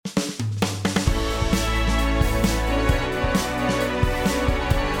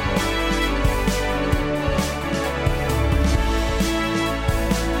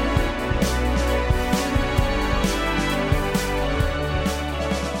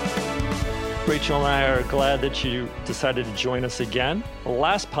Rachel and I are glad that you decided to join us again. The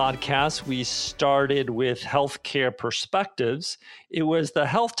last podcast, we started with healthcare perspectives. It was the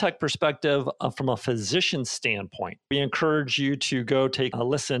HealthTech perspective from a physician standpoint. We encourage you to go take a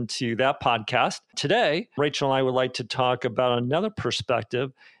listen to that podcast. Today, Rachel and I would like to talk about another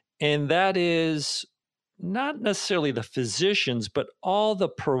perspective, and that is not necessarily the physicians, but all the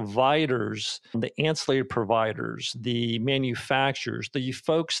providers, the ancillary providers, the manufacturers, the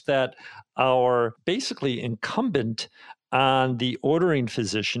folks that are basically incumbent on the ordering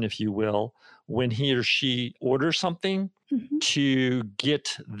physician, if you will, when he or she orders something to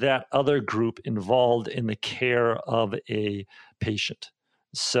get that other group involved in the care of a patient.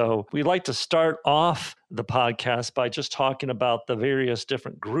 So we like to start off the podcast by just talking about the various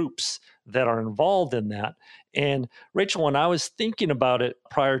different groups that are involved in that. And Rachel, when I was thinking about it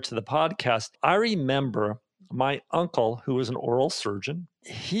prior to the podcast, I remember my uncle, who was an oral surgeon.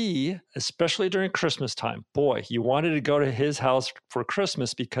 He, especially during Christmas time, boy, you wanted to go to his house for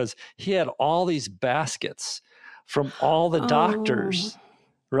Christmas because he had all these baskets from all the doctors,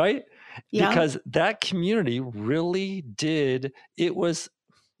 right? Yeah. Because that community really did, it was,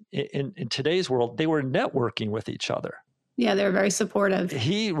 in today's world, they were networking with each other. Yeah, they were very supportive.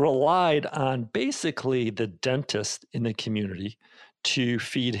 He relied on basically the dentist in the community to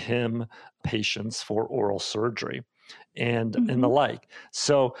feed him patients for oral surgery and the like.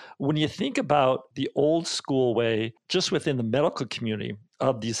 So when you think about the old school way, just within the medical community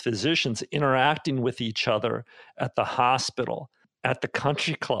of these physicians interacting with each other at the hospital, at the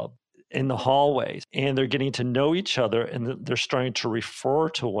country club, in the hallways, and they're getting to know each other and they're starting to refer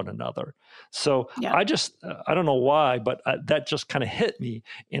to one another. So Yeah. I don't know why, but that just kind of hit me.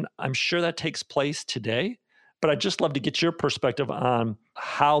 And I'm sure that takes place today, but I'd just love to get your perspective on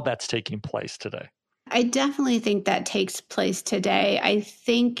how that's taking place today. I definitely think that takes place today. I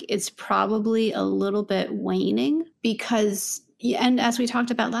think it's probably a little bit waning because, and as we talked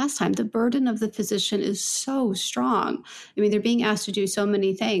about last time, the burden of the physician is so strong. I mean, they're being asked to do so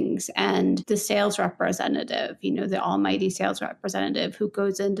many things. And the sales representative, the almighty sales representative who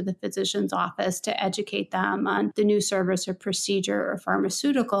goes into the physician's office to educate them on the new service or procedure or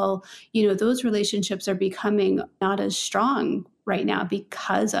pharmaceutical, those relationships are becoming not as strong right now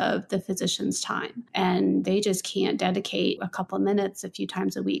because of the physician's time. And they just can't dedicate a couple of minutes a few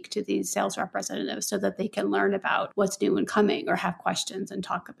times a week to these sales representatives so that they can learn about what's new and coming or have questions and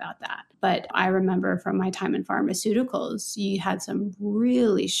talk about that. But I remember from my time in pharmaceuticals, you had some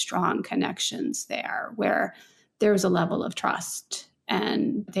really strong connections there where there was a level of trust.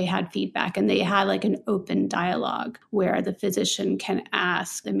 And they had feedback and they had like an open dialogue where the physician can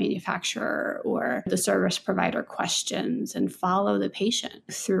ask the manufacturer or the service provider questions and follow the patient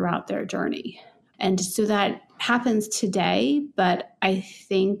throughout their journey. And so that happens today, but I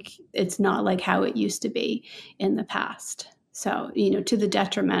think it's not like how it used to be in the past. So, to the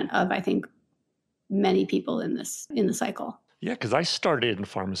detriment of, I think, many people in the cycle. Yeah, because I started in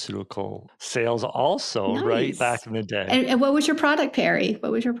pharmaceutical sales also, Nice. right, back in the day. And what was your product, Perry?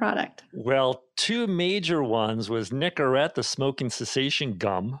 What was your product? Well, two major ones was Nicorette, the smoking cessation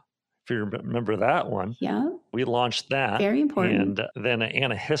gum, if you remember that one. Yeah. We launched that. Very important. And then an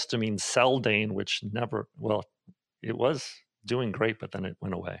antihistamine, Seldane, which it was doing great, but then it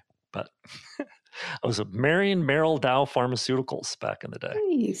went away. But I was a Marion Merrill Dow Pharmaceuticals back in the day.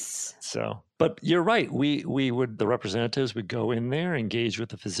 Nice. So, but you're right. The representatives would go in there, engage with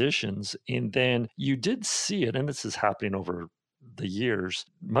the physicians, and then you did see it, and this is happening over the years,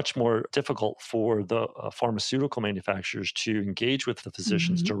 much more difficult for the pharmaceutical manufacturers to engage with the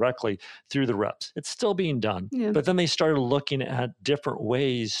physicians directly through the reps. It's still being done. Yeah. But then they started looking at different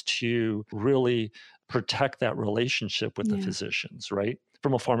ways to really protect that relationship with the physicians, right?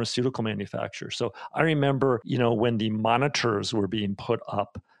 From a pharmaceutical manufacturer. So I remember, when the monitors were being put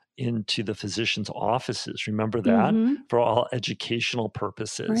up into the physicians' offices. Remember that? For all educational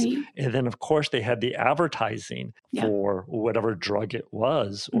purposes. Right. And then, of course, they had the advertising for whatever drug it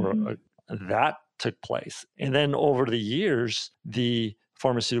was, or that took place. And then over the years, the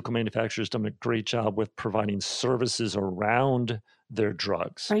pharmaceutical manufacturers done a great job with providing services around their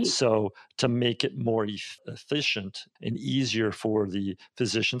drugs. Right. So to make it more efficient and easier for the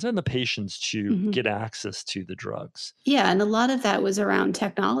physicians and the patients to get access to the drugs. Yeah, and a lot of that was around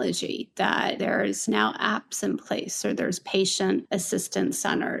technology, that there's now apps in place, or there's patient assistance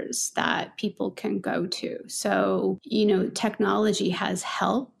centers that people can go to. So, technology has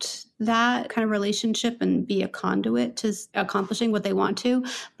helped that kind of relationship and be a conduit to accomplishing what they want to.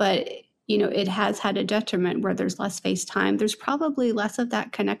 But it has had a detriment where there's less face time. There's probably less of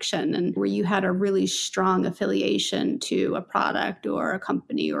that connection, and where you had a really strong affiliation to a product or a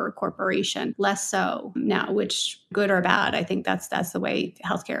company or a corporation, less so now, which good or bad, I think that's the way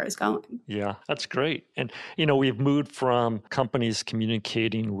healthcare is going. Yeah, that's great. And, we've moved from companies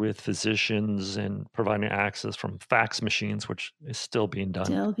communicating with physicians and providing access from fax machines, which is still being done.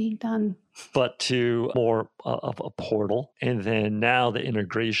 Still being done. But to more of a portal. And then now the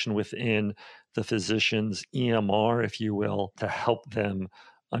integration within the physician's EMR, if you will, to help them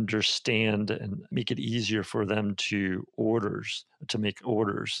understand and make it easier for them to make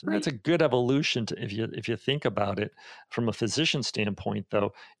orders. And Right. that's a good evolution if you think about it from a physician standpoint.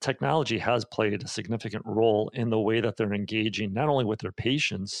 Though technology has played a significant role in the way that they're engaging not only with their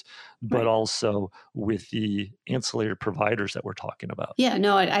patients but Right. also with the ancillary providers that we're talking about. Yeah,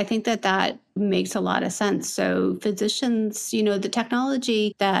 no, I think that makes a lot of sense. So physicians, the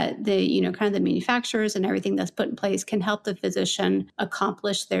technology that kind of the manufacturers and everything that's put in place can help the physician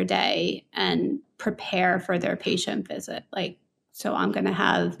accomplish their day and prepare for their patient visit. So I'm going to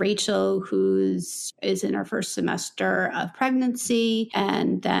have Rachel, who's is in her first semester of pregnancy,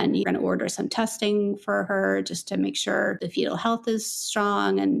 and then you're going to order some testing for her just to make sure the fetal health is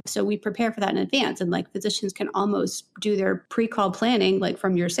strong. And so we prepare for that in advance. And physicians can almost do their pre-call planning,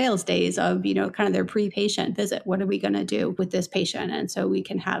 from your sales days of, kind of their pre-patient visit. What are we going to do with this patient? And so we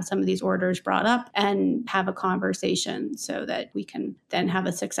can have some of these orders brought up and have a conversation so that we can then have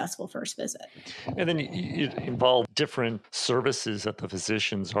a successful first visit. And then you involve different services that the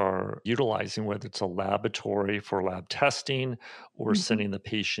physicians are utilizing, whether it's a laboratory for lab testing or sending the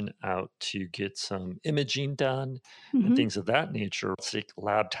patient out to get some imaging done and things of that nature. Let's take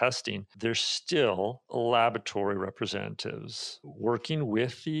lab testing. There's still laboratory representatives working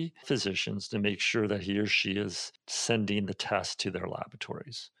with the physicians to make sure that he or she is sending the test to their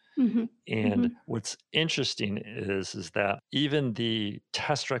laboratories. And what's interesting is that even the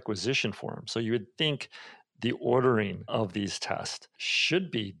test requisition form, so you would think the ordering of these tests should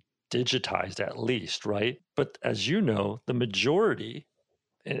be digitized at least, right? But as you know, the majority,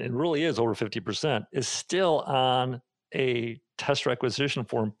 and it really is over 50%, is still on a test requisition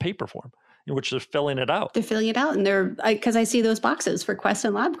form, paper form, in which they're filling it out. They're filling it out, and because I see those boxes for Quest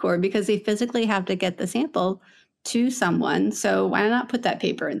and LabCorp because they physically have to get the sample to someone. So why not put that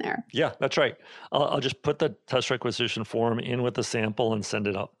paper in there? Yeah, that's right. I'll just put the test requisition form in with the sample and send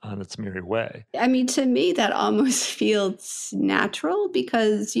it up on its merry way. I mean, to me, that almost feels natural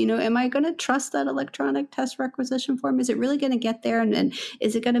because, am I going to trust that electronic test requisition form? Is it really going to get there? And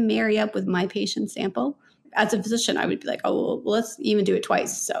is it going to marry up with my patient sample? As a physician, I would be like, oh, well, let's even do it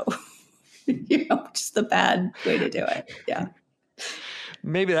twice. So, just a bad way to do it. Yeah.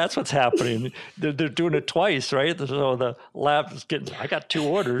 Maybe that's what's happening. They're doing it twice, right? So the lab is I got 2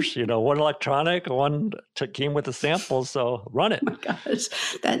 orders, one electronic, one came with the sample, so run it. Oh my gosh,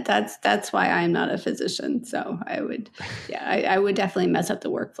 that's why I'm not a physician. So I would definitely mess up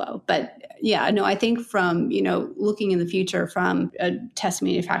the workflow. But yeah, no, I think from, looking in the future from a test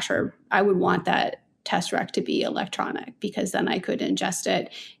manufacturer, I would want that test rec to be electronic because then I could ingest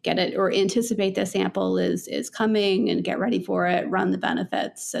it, get it, or anticipate the sample is coming and get ready for it, run the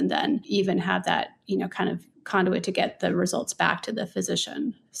benefits, and then even have that, kind of conduit to get the results back to the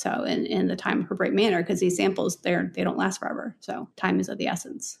physician. So in the time appropriate manner, because these samples, they don't last forever. So time is of the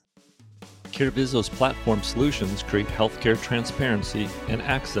essence. CareViso's platform solutions create healthcare transparency and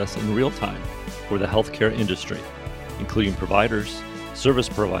access in real time for the healthcare industry, including providers, service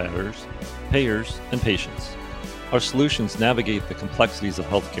providers, payers, and patients. Our solutions navigate the complexities of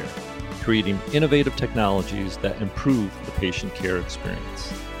healthcare, creating innovative technologies that improve the patient care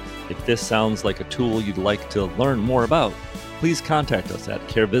experience. If this sounds like a tool you'd like to learn more about, please contact us at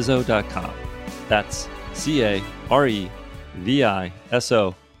careviso.com. That's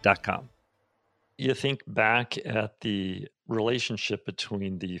careviso.com. You think back at the relationship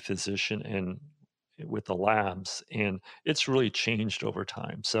between the physician and with the labs, and it's really changed over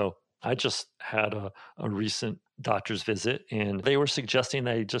time. So I just had a recent doctor's visit, and they were suggesting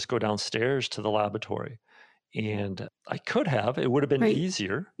that I just go downstairs to the laboratory. And I could have, it would have been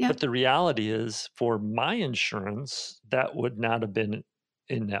easier. Yeah. But the reality is, for my insurance, that would not have been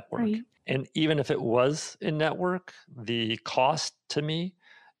in network. Right. And even if it was in network, the cost to me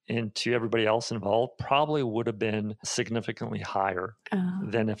and to everybody else involved probably would have been significantly higher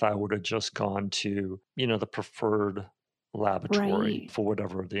than if I would have just gone to, the preferred laboratory for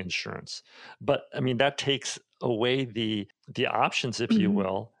whatever the insurance. But I mean, that takes away the options, if you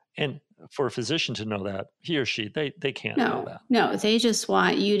will. And for a physician to know that, he or she, they can't know that. No, they just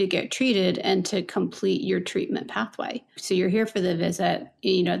want you to get treated and to complete your treatment pathway. So you're here for the visit.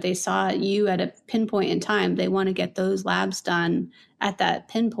 They saw you at a pinpoint in time. They want to get those labs done at that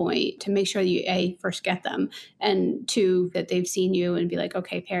pinpoint to make sure that you, A, first get them, and two, that they've seen you and be like,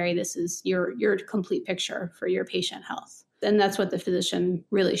 okay, Perry, this is your complete picture for your patient health. And that's what the physician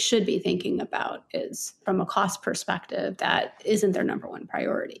really should be thinking about, is from a cost perspective, that isn't their number one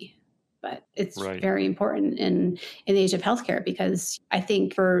priority. But it's very important in the age of healthcare, because I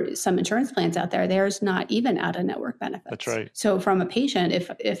think for some insurance plans out there, there's not even out-of-network benefits. That's right. So from a patient,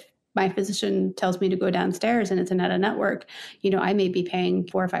 if my physician tells me to go downstairs and it's an out-of-network, I may be paying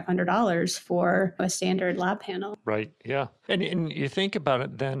 $400 or $500 for a standard lab panel. Right. Yeah. And you think about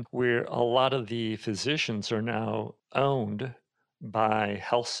it then, where a lot of the physicians are now owned by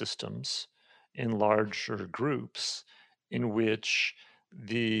health systems in larger groups, in which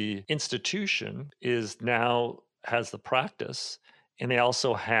the institution has the practice, and they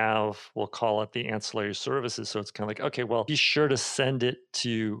also have, we'll call it the ancillary services. So it's kind of like, okay, well, be sure to send it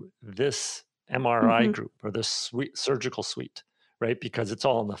to this MRI group or this surgical suite, right? Because it's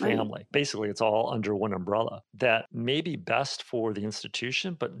all in the family. Right. Basically, it's all under one umbrella. That may be best for the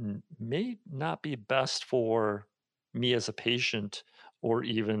institution, but may not be best for me as a patient, or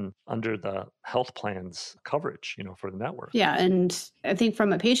even under the health plan's coverage, for the network. Yeah. And I think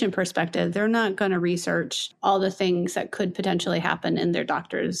from a patient perspective, they're not going to research all the things that could potentially happen in their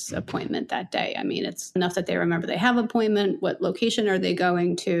doctor's appointment that day. I mean, it's enough that they remember they have an appointment, what location are they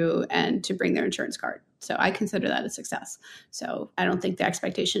going to, and to bring their insurance card. So I consider that a success. So I don't think the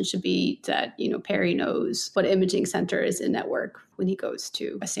expectation should be that, Perry knows what imaging center is in network when he goes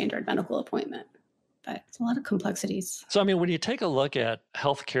to a standard medical appointment. But it's a lot of complexities. So, when you take a look at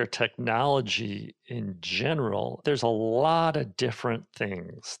healthcare technology in general, there's a lot of different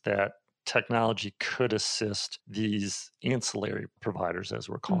things that technology could assist these ancillary providers, as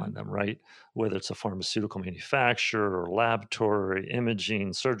we're calling them, right? Whether it's a pharmaceutical manufacturer or laboratory,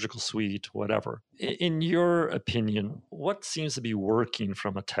 imaging, surgical suite, whatever. In your opinion, what seems to be working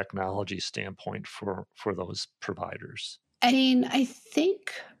from a technology standpoint for those providers? I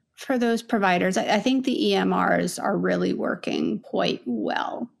think for those providers, I think the EMRs are really working quite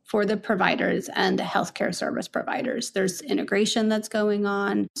well for the providers and the healthcare service providers. There's integration that's going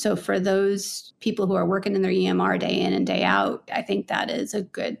on. So for those people who are working in their EMR day in and day out, I think that is a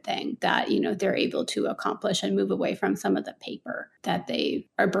good thing that, they're able to accomplish and move away from some of the paper that they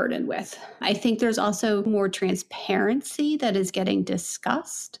are burdened with. I think there's also more transparency that is getting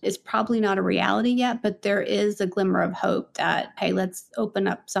discussed. It's probably not a reality yet, but there is a glimmer of hope that, hey, let's open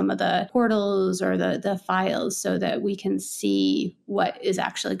up some of the portals or the files so that we can see what is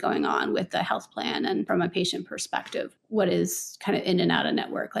actually going on with the health plan, and from a patient perspective, what is kind of in and out of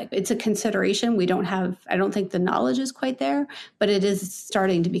network. Like, it's a consideration. I don't think the knowledge is quite there, but it is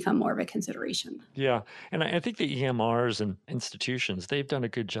starting to become more of a consideration. Yeah. And I think the EMRs and institutions, they've done a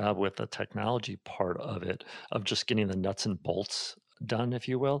good job with the technology part of it, of just getting the nuts and bolts done, if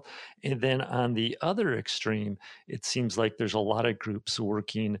you will. And then on the other extreme, it seems like there's a lot of groups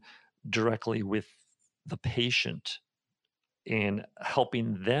working directly with the patient and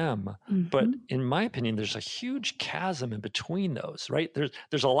helping them. But in my opinion, there's a huge chasm in between those, right?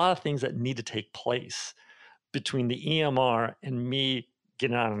 There's a lot of things that need to take place between the EMR and me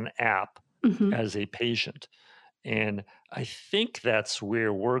getting on an app as a patient. And I think that's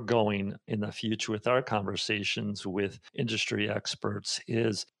where we're going in the future with our conversations with industry experts,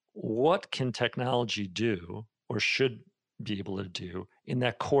 is what can technology do, or should be able to do, in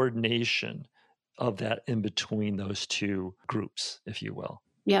that coordination of that in between those two groups, if you will.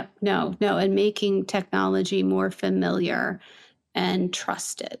 Yep. No. And making technology more familiar and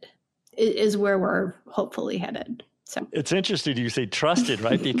trusted is where we're hopefully headed. So it's interesting you say trusted,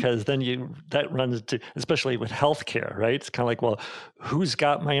 right? Because then that runs to, especially with healthcare, right? It's kind of like, well, who's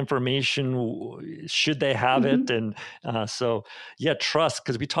got my information? Should they have it? And so, yeah, trust,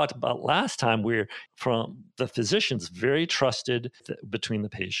 because we talked about last time, we're from the physician's very trusted between the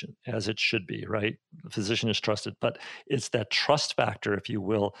patient, as it should be, right? The physician is trusted, but it's that trust factor, if you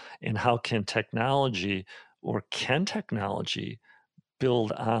will, and how can technology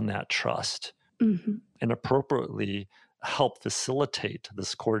build on that trust and appropriately help facilitate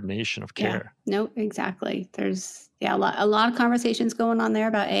this coordination of care. Yeah. No, exactly. There's a lot of conversations going on there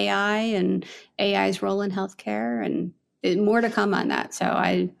about AI and AI's role in healthcare, and more to come on that. So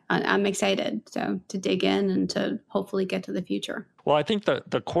I'm excited to dig in and to hopefully get to the future. Well, I think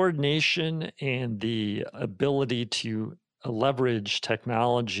the coordination and the ability to leverage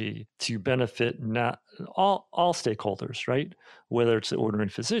technology to benefit not all stakeholders, right? Whether it's the ordering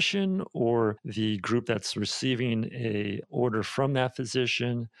physician or the group that's receiving a order from that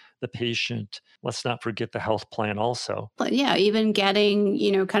physician, the patient. Let's not forget the health plan also. But yeah, even getting,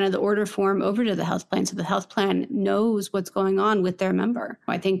 kind of the order form over to the health plan so the health plan knows what's going on with their member.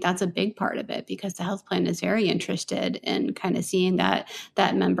 I think that's a big part of it because the health plan is very interested in kind of seeing that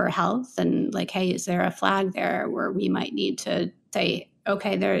member health and like, hey, is there a flag there where we might need to say,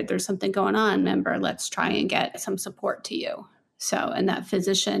 okay, there's something going on, member, let's try and get some support to you. So, and that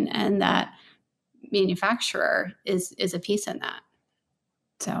physician and that manufacturer is a piece in that.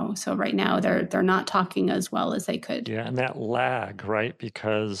 So right now they're not talking as well as they could. Yeah, and that lag, right?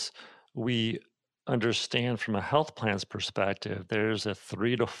 Because we understand from a health plan's perspective, there's a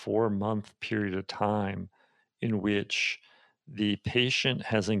 3 to 4 month period of time in which the patient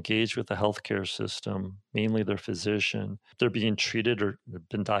has engaged with the healthcare system, mainly their physician. They're being treated or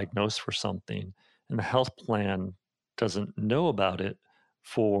been diagnosed for something, and the health plan doesn't know about it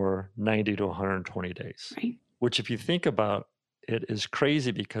for 90 to 120 days. Right. Which, if you think about it, is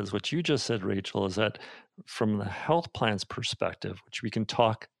crazy because what you just said, Rachel, is that from the health plan's perspective, which we can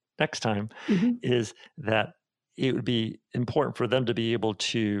talk next time, is that it would be important for them to be able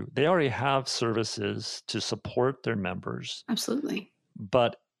to, they already have services to support their members. Absolutely.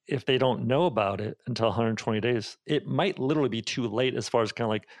 But if they don't know about it until 120 days, it might literally be too late as far as kind of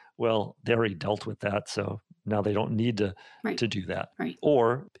like, well, they already dealt with that. So now they don't need to do that. Right.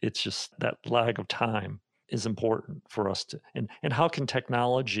 Or it's just that lag of time is important for us to, and how can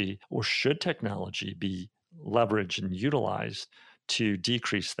technology or should technology be leveraged and utilized to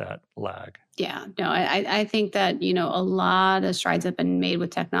decrease that lag? Yeah, no, I think that, a lot of strides have been made with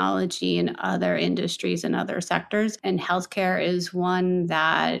technology in other industries and other sectors. And healthcare is one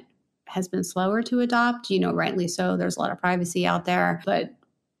that has been slower to adopt, rightly so. There's a lot of privacy out there. But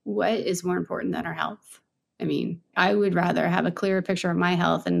what is more important than our health? I mean, I would rather have a clearer picture of my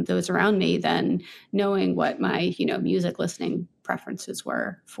health and those around me than knowing what my, music listening preferences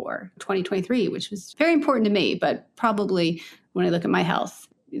were for 2023, which was very important to me. But probably when I look at my health,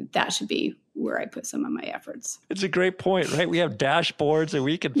 that should be where I put some of my efforts. It's a great point, right? We have dashboards and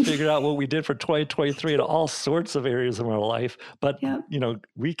we can figure out what we did for 2023 in all sorts of areas of our life. But,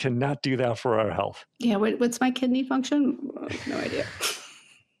 we cannot do that for our health. Yeah. What's my kidney function? No idea.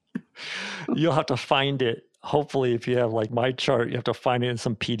 You'll have to find it. Hopefully, if you have like my chart, you have to find it in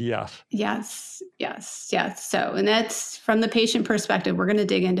some PDF. Yes. So, and that's from the patient perspective. We're going to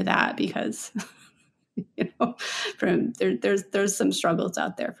dig into that because, there's some struggles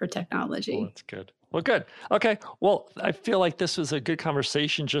out there for technology. Well, that's good. Well, good. Okay. Well, I feel like this was a good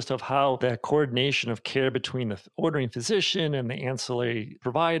conversation just of how that coordination of care between the ordering physician and the ancillary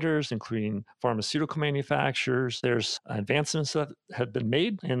providers, including pharmaceutical manufacturers, there's advancements that have been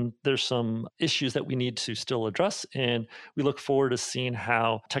made, and there's some issues that we need to still address. And we look forward to seeing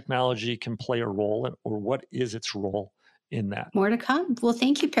how technology can play a role or what is its role in that. More to come. Well,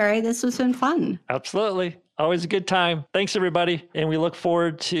 thank you, Perry. This has been fun. Absolutely. Always a good time. Thanks, everybody. And we look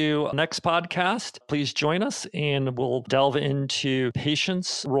forward to next podcast. Please join us and we'll delve into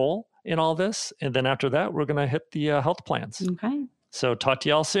patients' role in all this. And then after that, we're going to hit the health plans. Okay. So talk to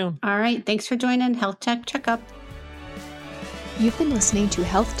y'all soon. All right. Thanks for joining HealthTech Checkup. You've been listening to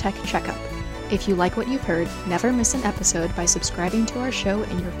HealthTech Checkup. If you like what you've heard, never miss an episode by subscribing to our show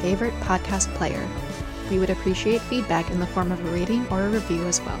in your favorite podcast player. We would appreciate feedback in the form of a rating or a review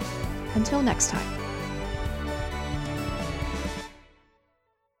as well. Until next time.